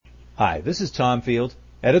Hi, this is Tom Field,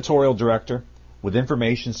 Editorial Director with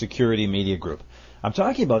Information Security Media Group. I'm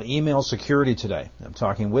talking about email security today. I'm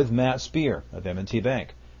talking with Matt Spear of M&T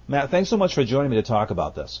Bank. Matt, thanks so much for joining me to talk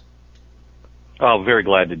about this. Oh, very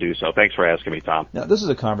glad to do so. Thanks for asking me, Tom. Now, this is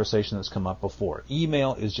a conversation that's come up before.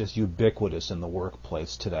 Email is just ubiquitous in the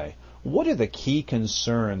workplace today. What are the key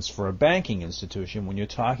concerns for a banking institution when you're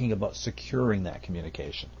talking about securing that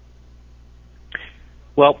communication?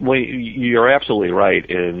 Well, you're absolutely right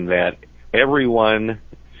in that everyone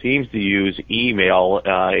seems to use email.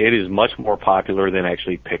 It is much more popular than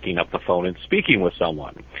actually picking up the phone and speaking with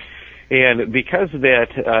someone. And because of that,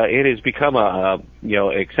 it has become a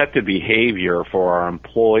accepted behavior for our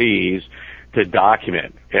employees to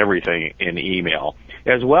document everything in email,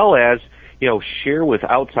 as well as share with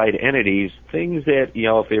outside entities things that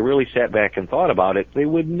if they really sat back and thought about it, they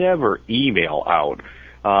would never email out.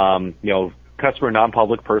 Customer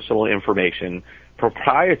non-public personal information,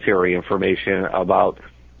 proprietary information about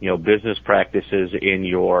business practices in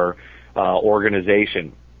your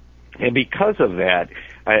organization. And because of that,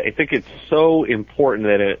 I think it's so important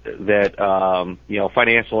that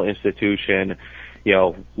financial institution,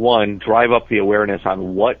 one, drive up the awareness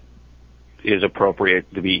on what is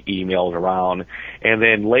appropriate to be emailed around, and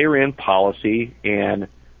then layer in policy and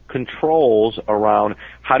controls around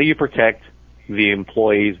how do you protect the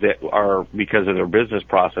employees that are, because of their business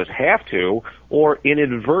process, have to or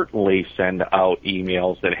inadvertently send out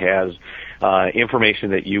emails that has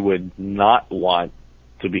information that you would not want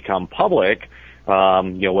to become public,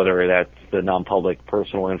 whether that's the non-public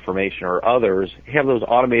personal information or others, have those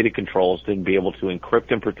automated controls to be able to encrypt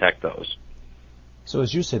and protect those. So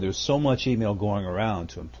as you say, there's so much email going around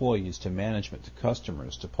to employees, to management, to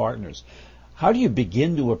customers, to partners. How do you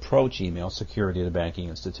begin to approach email security at a banking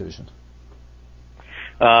institution?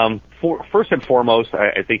 First and foremost,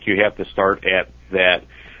 I think you have to start at that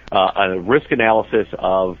a risk analysis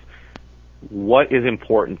of what is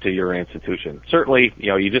important to your institution. Certainly,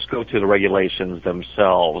 you just go to the regulations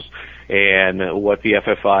themselves and what the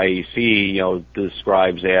FFIEC,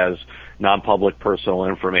 describes as non-public personal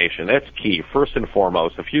information. That's key, first and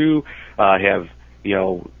foremost. If you have,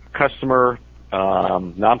 customer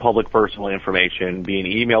non-public personal information being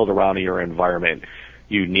emailed around in your environment,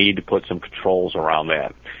 you need to put some controls around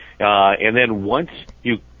that. And then once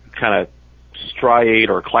you kind of striate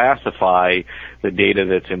or classify the data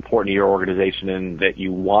that's important to your organization and that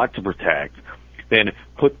you want to protect, then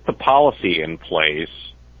put the policy in place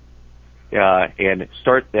and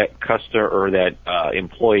start that customer or that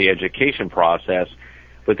employee education process.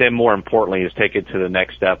 But then more importantly is take it to the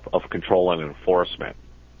next step of control and enforcement.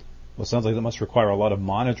 Well, it sounds like that must require a lot of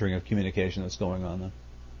monitoring of communication that's going on then.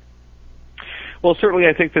 Well, certainly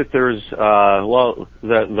I think that there's,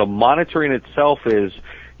 the monitoring itself is,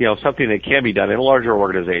 something that can be done in a larger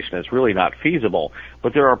organization. It's really not feasible.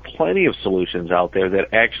 But there are plenty of solutions out there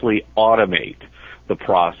that actually automate the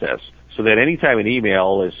process so that anytime an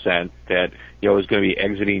email is sent that, is going to be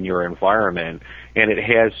exiting your environment and it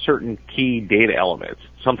has certain key data elements,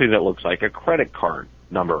 something that looks like a credit card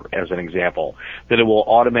number, as an example, that it will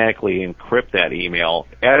automatically encrypt that email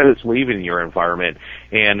as it's leaving your environment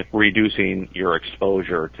and reducing your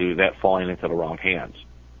exposure to that falling into the wrong hands.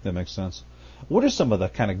 That makes sense. What are some of the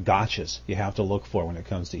kind of gotchas you have to look for when it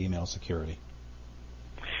comes to email security?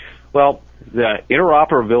 Well, the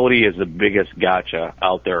interoperability is the biggest gotcha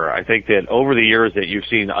out there. I think that over the years that you've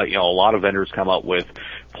seen, a lot of vendors come up with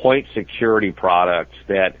point security products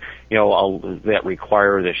that, that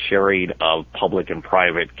require the sharing of public and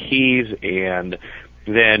private keys. And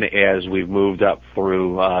then as we've moved up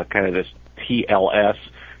through kind of this TLS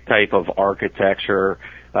type of architecture,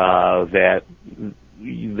 that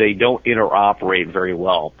they don't interoperate very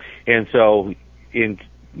well. And so in,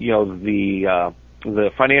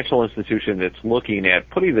 the financial institution that's looking at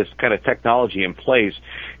putting this kind of technology in place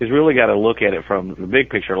has really got to look at it from the big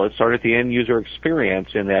picture. Let's start at the end user experience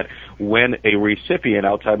in that when a recipient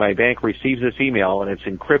outside my bank receives this email and it's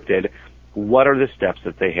encrypted, what are the steps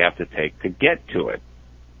that they have to take to get to it?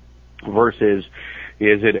 Versus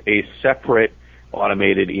is it a separate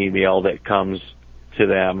automated email that comes to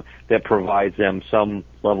them that provides them some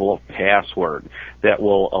level of password that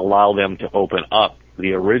will allow them to open up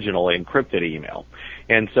the original encrypted email.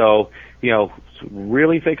 And so,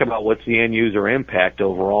 really think about what's the end user impact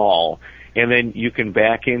overall, and then you can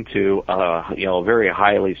back into, a very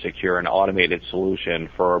highly secure and automated solution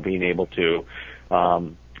for being able to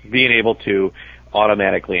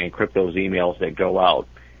automatically encrypt those emails that go out.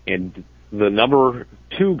 And the number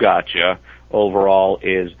two gotcha overall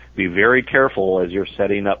is be very careful as you're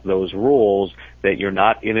setting up those rules that you're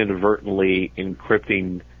not inadvertently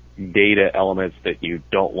encrypting data elements that you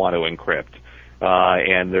don't want to encrypt.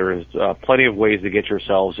 And there's plenty of ways to get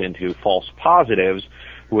yourselves into false positives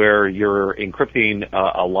where you're encrypting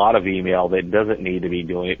a lot of email that doesn't need to be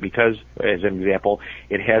doing it because, as an example,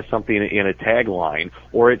 it has something in a tagline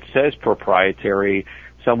or it says proprietary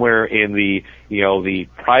somewhere in the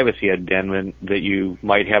privacy addendum that you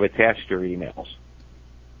might have attached to your emails.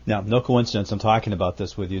 Now, no coincidence I'm talking about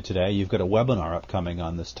this with you today. You've got a webinar upcoming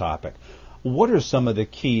on this topic. What are some of the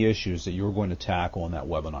key issues that you're going to tackle in that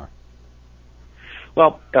webinar?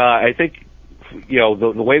 Well, I think,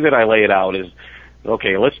 the way that I lay it out is,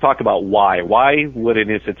 okay, let's talk about why. Why would an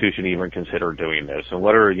institution even consider doing this? And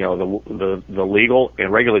what are, the legal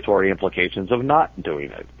and regulatory implications of not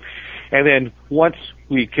doing it? And then once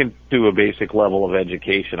we can do a basic level of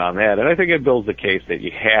education on that, and I think it builds the case that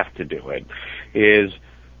you have to do it, is,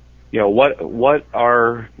 what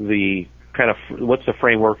are the what's the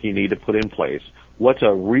framework you need to put in place? What's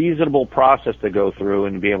a reasonable process to go through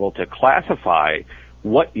and be able to classify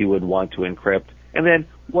what you would want to encrypt? And then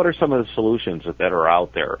what are some of the solutions that are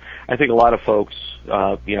out there? I think a lot of folks,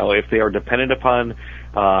 if they are dependent upon,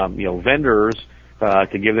 vendors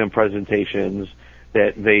to give them presentations,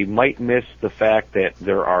 that they might miss the fact that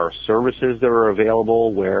there are services that are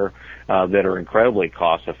available where that are incredibly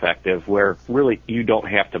cost effective, where really you don't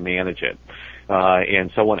have to manage it,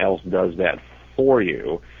 and someone else does that for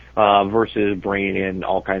you. Versus bringing in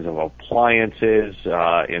all kinds of appliances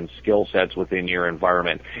and skill sets within your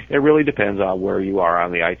environment. It really depends on where you are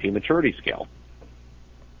on the IT maturity scale.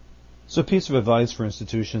 So a piece of advice for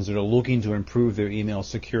institutions that are looking to improve their email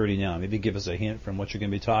security now, maybe give us a hint from what you're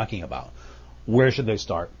going to be talking about. Where should they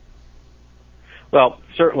start? Well,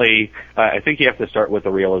 certainly, I think you have to start with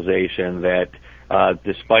the realization that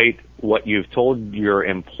despite what you've told your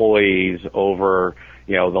employees over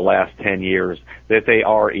the last 10 years, that they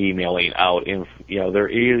are emailing out, they're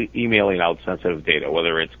emailing out sensitive data,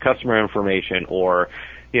 whether it's customer information or,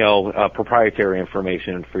 proprietary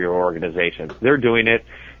information for your organization. They're doing it.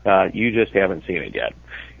 You just haven't seen it yet.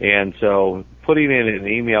 And so putting in an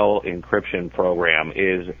email encryption program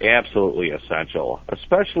is absolutely essential,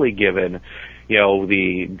 especially given,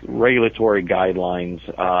 the regulatory guidelines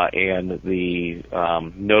and the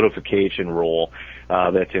notification rule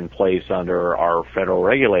that's in place under our federal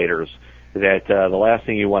regulators, that the last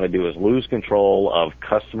thing you want to do is lose control of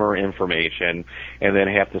customer information and then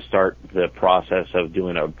have to start the process of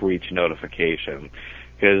doing a breach notification.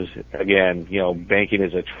 Because, again, banking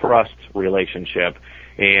is a trust relationship,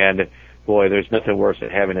 and boy, there's nothing worse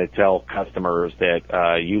than having to tell customers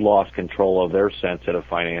that you lost control of their sensitive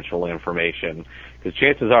financial information, because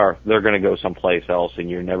chances are they're going to go someplace else and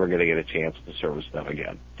you're never going to get a chance to service them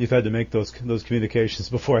again. You've had to make those communications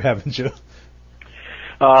before, haven't you?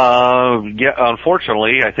 Yeah,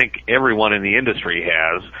 unfortunately, I think everyone in the industry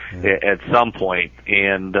has at some point,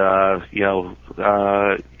 and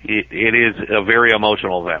it is a very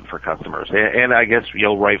emotional event for customers, and I guess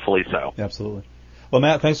rightfully so. Absolutely. Well,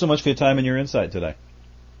 Matt, thanks so much for your time and your insight today.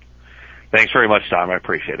 Thanks very much, Tom. I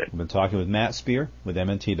appreciate it. We've been talking with Matt Spear with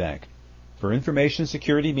M&T Bank. For Information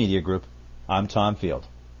Security Media Group, I'm Tom Field.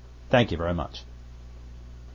 Thank you very much.